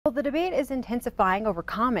Well, the debate is intensifying over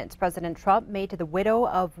comments President Trump made to the widow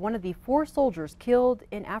of one of the 4 soldiers killed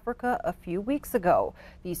in Africa a few weeks ago.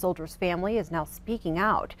 The soldier's family is now speaking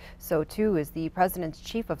out. So too is the president's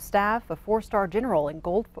chief of staff, a 4-star general and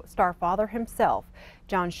Gold Star father himself.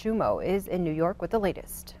 John Schumo is in New York with the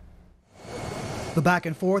latest. The back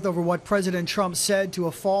and forth over what President Trump said to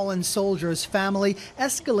a fallen soldier's family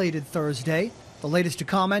escalated Thursday. The latest to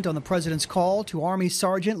comment on the president's call to Army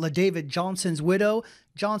Sergeant LaDavid Johnson's widow,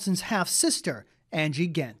 Johnson's half-sister, Angie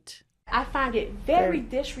Gent. I find it very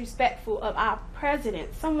disrespectful of our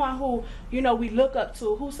president, someone who, we look up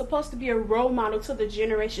to, who's supposed to be a role model to the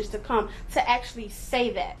generations to come, to actually say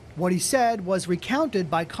that. What he said was recounted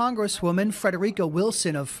by Congresswoman Frederica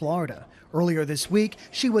Wilson of Florida. Earlier this week,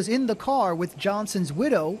 she was in the car with Johnson's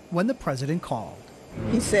widow when the president called.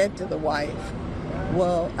 He said to the wife,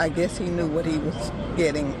 well, I guess he knew what he was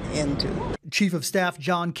getting into. Chief of Staff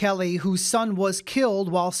John Kelly, whose son was killed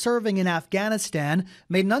while serving in Afghanistan,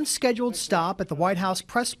 made an unscheduled stop at the White House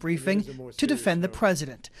press briefing to defend the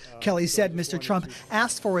president. Kelly said Mr. Trump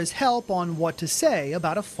asked for his help on what to say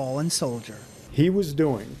about a fallen soldier. He was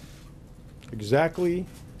doing exactly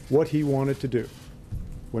what he wanted to do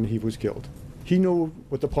when he was killed. He knew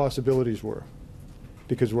what the possibilities were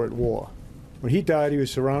because we're at war. When he died, he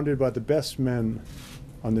was surrounded by the best men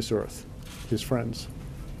on this earth, his friends.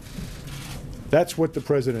 That's what the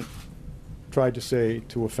president tried to say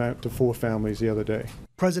to 4 families the other day.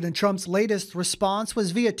 President Trump's latest response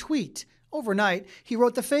was via tweet. Overnight, he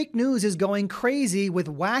wrote the fake news is going crazy with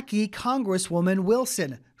wacky Congresswoman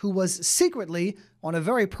Wilson, who was secretly on a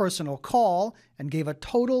very personal call and gave a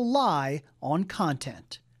total lie on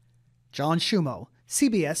content. John Schumo,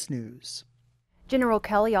 CBS News. General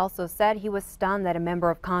Kelly also said he was stunned that a member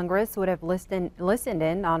of Congress would have listened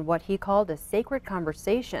in on what he called a sacred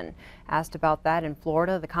conversation. Asked about that in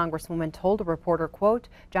Florida, the Congresswoman told a reporter, quote,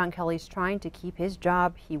 John Kelly's trying to keep his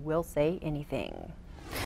job. He will say anything.